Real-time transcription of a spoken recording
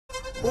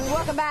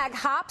Welcome back.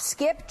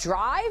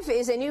 HopSkipDrive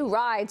is a new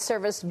ride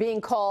service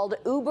being called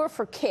Uber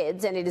for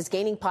kids, and it is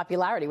gaining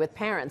popularity with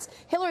parents.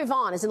 Hillary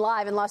Vaughn is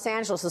live in Los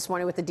Angeles this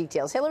morning with the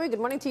details. Hillary, good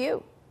morning to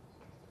you.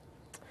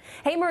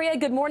 Hey, Maria,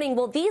 good morning.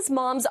 Well, these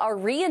moms are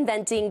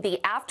reinventing the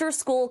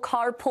after-school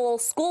carpool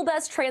school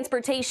bus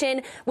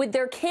transportation with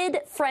their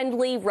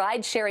kid-friendly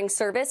ride-sharing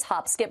service,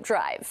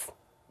 HopSkipDrive.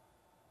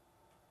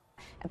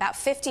 About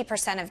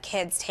 50% of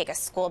kids take a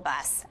school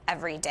bus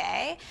every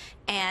day,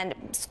 and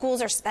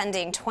schools are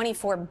spending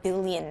 $24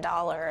 billion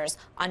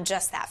on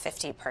just that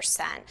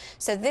 50%.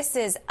 So this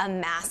is a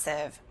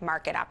massive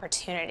market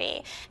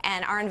opportunity,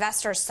 and our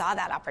investors saw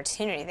that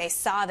opportunity. They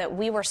saw that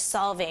we were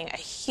solving a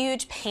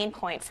huge pain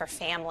point for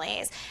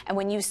families, and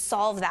when you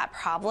solve that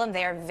problem,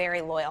 they are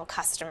very loyal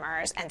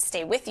customers and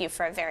stay with you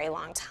for a very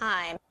long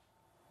time.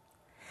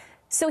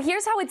 So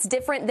here's how it's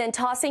different than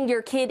tossing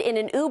your kid in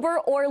an Uber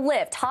or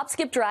Lyft.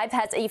 HopSkipDrive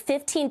has a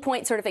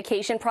 15-point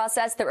certification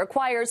process that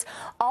requires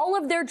all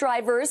of their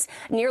drivers,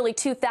 nearly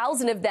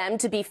 2,000 of them,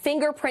 to be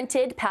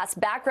fingerprinted, pass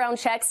background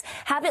checks,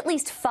 have at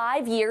least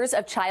 5 years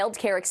of child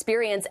care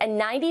experience, and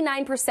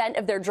 99%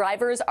 of their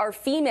drivers are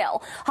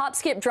female.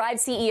 HopSkipDrive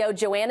CEO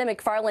Joanna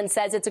McFarland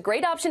says it's a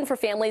great option for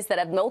families that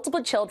have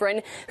multiple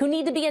children who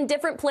need to be in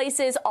different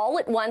places all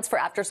at once for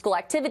after-school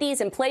activities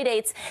and play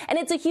dates, and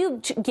it's a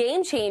huge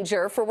game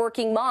changer for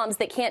working moms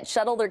that can't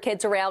shuttle their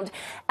kids around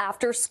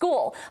after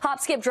school.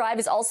 HopSkipDrive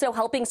is also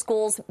helping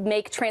schools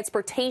make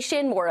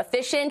transportation more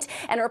efficient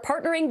and are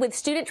partnering with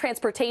student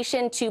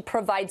transportation to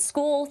provide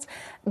schools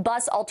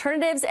bus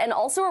alternatives, and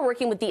also are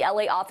working with the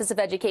LA Office of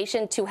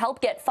Education to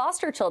help get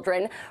foster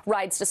children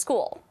rides to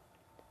school.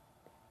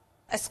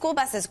 A school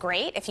bus is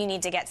great if you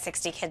need to get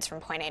 60 kids from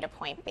point A to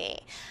point B.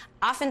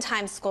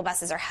 Oftentimes, school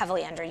buses are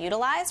heavily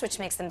underutilized, which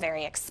makes them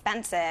very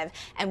expensive,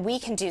 and we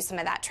can do some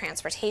of that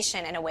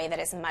transportation in a way that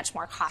is much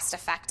more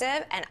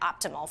cost-effective and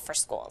optimal for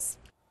schools.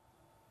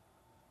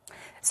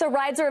 So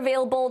rides are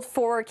available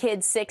for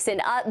kids 6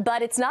 and up,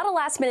 but it's not a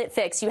last-minute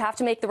fix. You have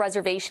to make the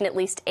reservation at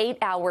least 8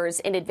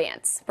 hours in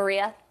advance.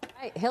 Maria? All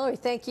right, Hillary,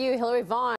 thank you. Hillary Vaughn.